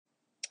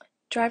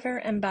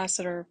Driver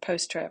Ambassador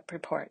Post-Trip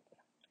Report.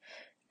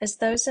 As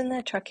those in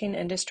the trucking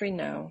industry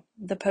know,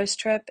 the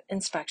post-trip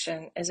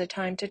inspection is a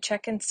time to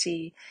check and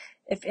see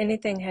if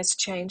anything has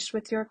changed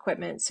with your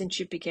equipment since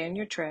you began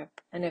your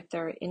trip and if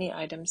there are any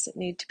items that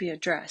need to be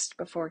addressed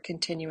before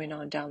continuing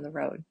on down the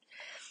road.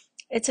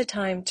 It's a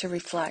time to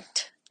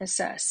reflect,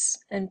 assess,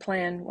 and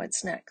plan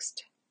what's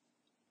next.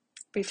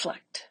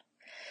 Reflect.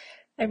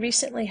 I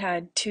recently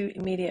had 2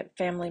 immediate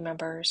family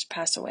members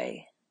pass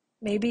away.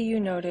 Maybe you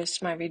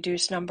noticed my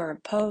reduced number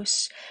of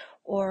posts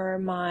or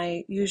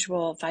my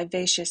usual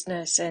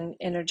vivaciousness and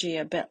energy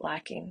a bit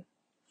lacking.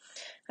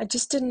 I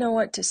just didn't know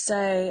what to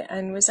say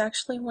and was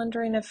actually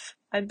wondering if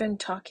I'd been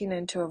talking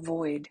into a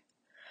void.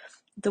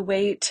 The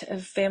weight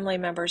of family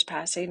members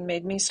passing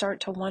made me start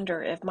to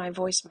wonder if my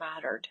voice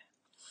mattered.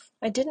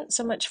 I didn't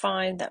so much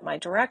find that my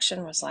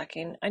direction was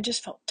lacking, I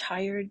just felt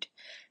tired,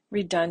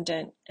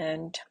 redundant,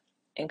 and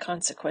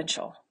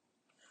inconsequential.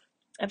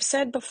 I've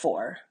said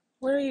before,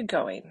 where are you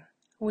going?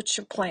 What's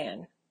your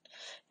plan?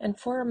 And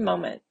for a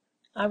moment,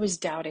 I was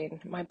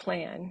doubting my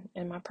plan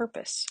and my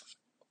purpose.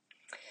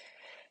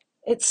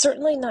 It's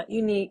certainly not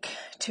unique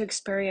to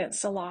experience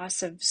the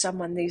loss of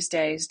someone these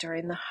days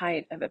during the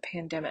height of a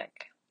pandemic.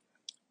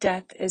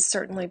 Death is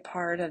certainly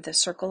part of the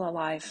circle of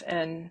life,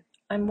 and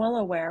I'm well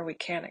aware we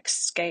can't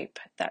escape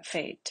that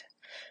fate.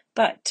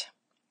 But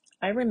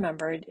I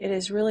remembered it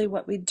is really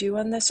what we do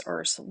on this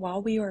earth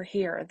while we are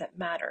here that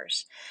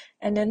matters,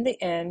 and in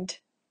the end,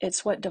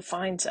 it's what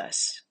defines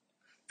us.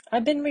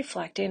 I've been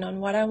reflecting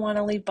on what I want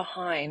to leave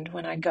behind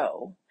when I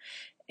go,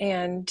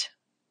 and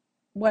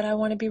what I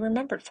want to be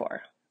remembered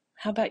for.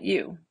 How about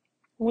you?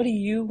 What do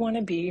you want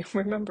to be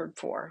remembered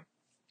for?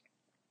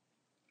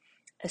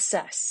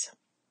 Assess.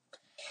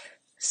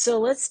 So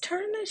let's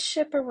turn the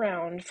ship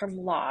around from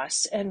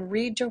loss and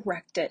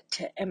redirect it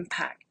to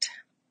impact.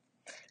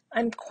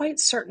 I'm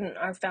quite certain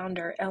our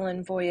founder,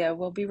 Ellen Voya,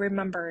 will be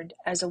remembered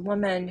as a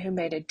woman who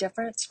made a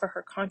difference for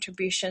her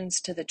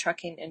contributions to the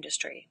trucking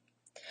industry.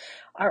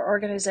 Our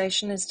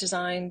organization is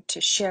designed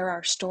to share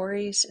our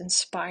stories,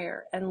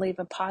 inspire, and leave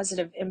a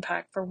positive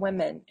impact for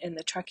women in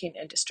the trucking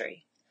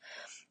industry.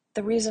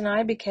 The reason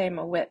I became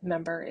a WIT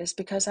member is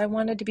because I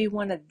wanted to be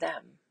one of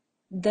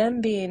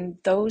them being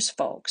those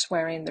folks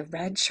wearing the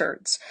red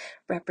shirts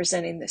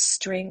representing the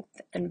strength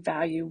and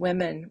value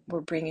women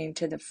were bringing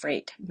to the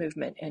freight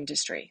movement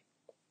industry.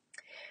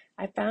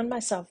 I found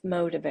myself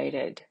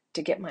motivated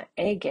to get my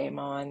A game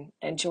on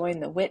and join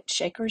the WIT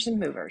Shakers and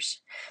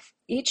Movers.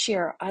 Each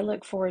year, I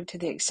look forward to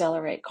the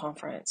Accelerate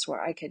conference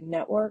where I could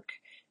network,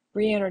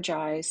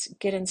 re-energize,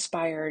 get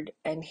inspired,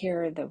 and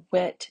hear the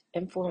WIT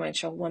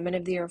influential Women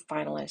of the Year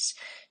finalists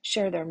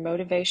share their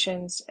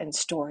motivations and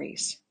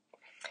stories.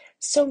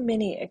 So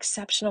many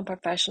exceptional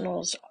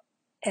professionals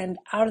and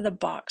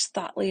out-of-the-box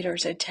thought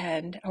leaders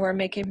attend who are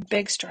making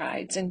big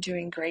strides and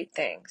doing great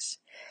things.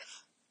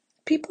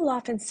 People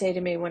often say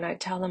to me when I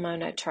tell them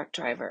I'm a truck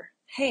driver,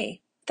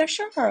 "Hey, there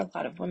sure are a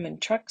lot of women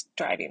truck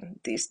driving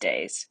these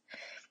days."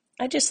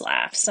 I just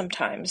laugh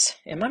sometimes,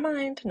 in my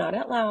mind, not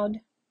out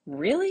loud.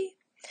 Really?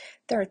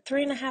 There are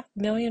 3.5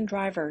 million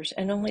drivers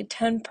and only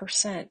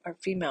 10% are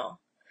female.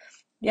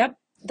 Yep,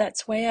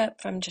 that's way up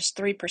from just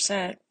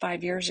 3%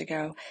 5 years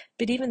ago,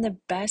 but even the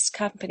best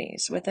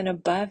companies with an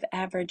above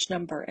average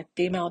number of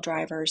female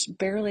drivers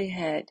barely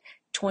hit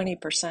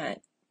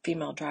 20%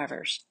 female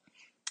drivers.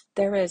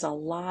 There is a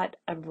lot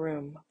of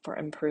room for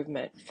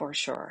improvement for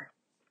sure.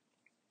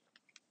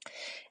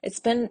 It's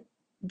been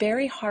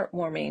very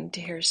heartwarming to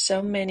hear so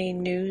many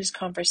news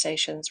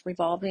conversations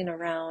revolving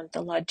around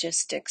the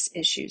logistics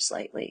issues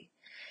lately.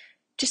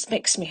 Just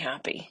makes me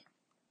happy.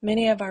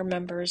 Many of our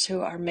members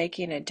who are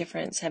making a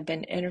difference have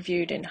been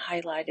interviewed and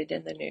highlighted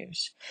in the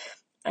news.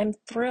 I'm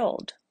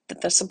thrilled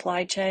that the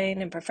supply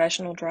chain and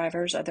professional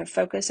drivers are the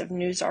focus of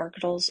news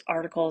articles,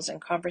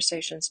 and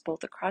conversations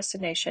both across the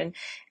nation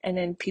and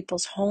in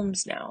people's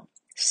homes now.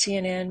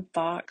 CNN,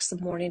 Fox, The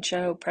Morning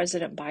Show,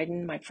 President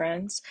Biden, my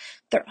friends,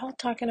 they're all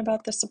talking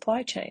about the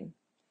supply chain.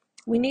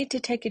 We need to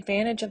take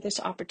advantage of this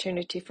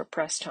opportunity for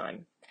press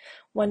time.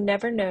 One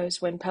never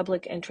knows when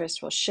public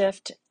interest will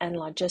shift and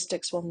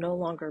logistics will no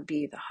longer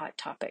be the hot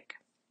topic.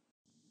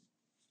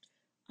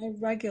 I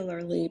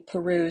regularly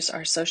peruse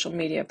our social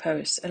media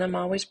posts, and I'm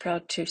always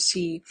proud to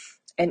see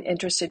and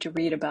interested to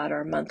read about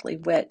our monthly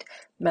WIT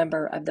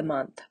Member of the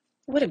Month.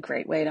 What a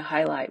great way to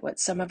highlight what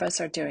some of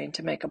us are doing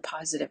to make a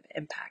positive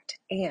impact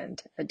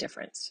and a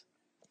difference.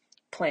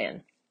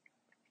 Plan.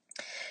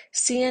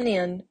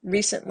 CNN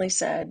recently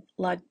said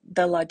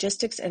the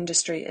logistics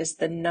industry is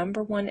the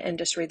 #1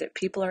 industry that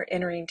people are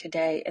entering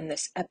today in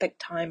this epic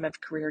time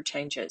of career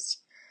changes.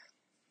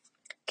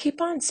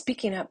 Keep on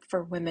speaking up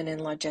for women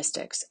in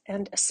logistics,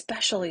 and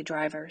especially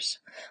drivers.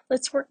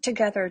 Let's work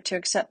together to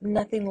accept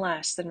nothing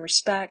less than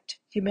respect,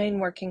 humane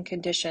working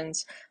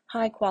conditions,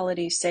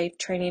 high-quality, safe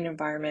training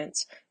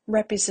environments,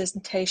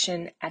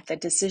 representation at the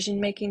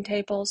decision-making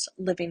tables,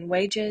 living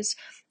wages,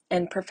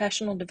 and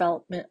professional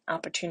development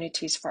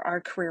opportunities for our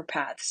career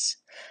paths.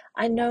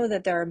 I know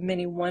that there are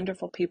many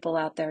wonderful people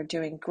out there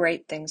doing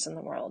great things in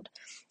the world.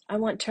 I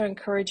want to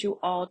encourage you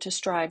all to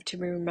strive to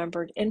be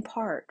remembered in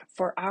part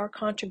for our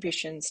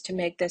contributions to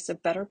make this a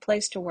better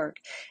place to work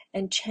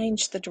and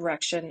change the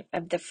direction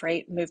of the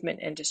freight movement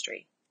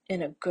industry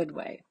in a good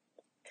way.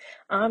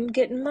 I'm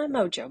getting my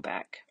mojo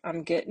back.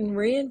 I'm getting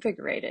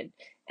reinvigorated,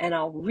 and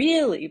I'll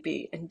really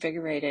be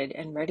invigorated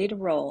and ready to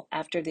roll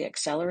after the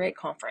Accelerate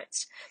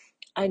conference.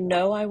 I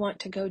know I want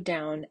to go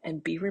down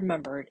and be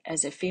remembered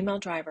as a female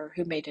driver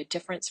who made a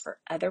difference for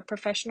other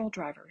professional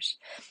drivers,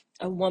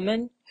 a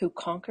woman who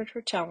conquered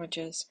her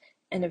challenges,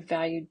 and a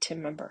valued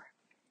team member,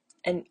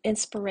 an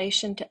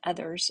inspiration to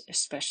others,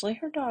 especially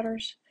her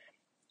daughters,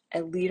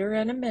 a leader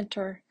and a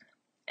mentor,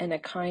 and a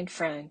kind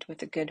friend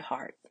with a good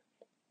heart.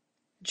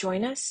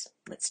 Join us.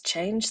 Let's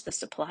change the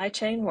supply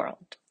chain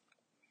world.